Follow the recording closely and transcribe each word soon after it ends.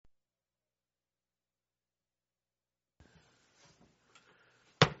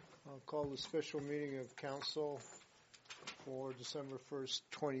I'll call the special meeting of council for December 1st,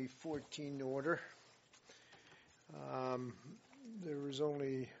 2014 to order. There's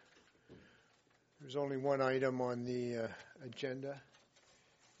only one item on the agenda,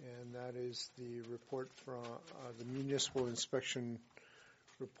 and that is the report from the municipal inspection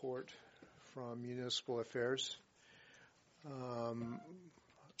report from Municipal Affairs.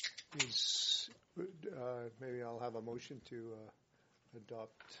 Maybe I'll have a motion to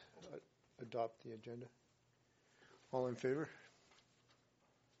adopt the agenda. All in favor?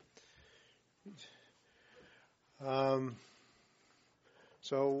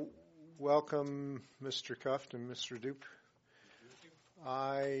 So welcome, Mr. Cuft and Mr. Dupe.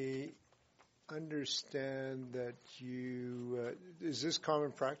 I understand that you is this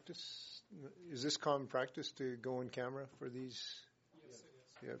common practice? Is this common practice to go on camera for these? Yes,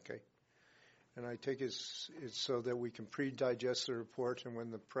 it is. Yeah, okay. And I take it's so that we can pre-digest the report, and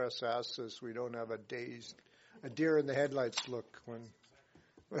when the press asks us, we don't have a deer in the headlights look when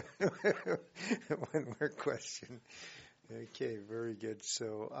when we're questioned. Okay, very good.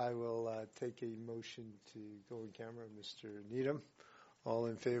 So I will take a motion to go on camera, Mr. Needham. All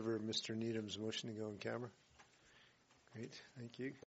in favor of Mr. Needham's motion to go on camera? Great, thank you.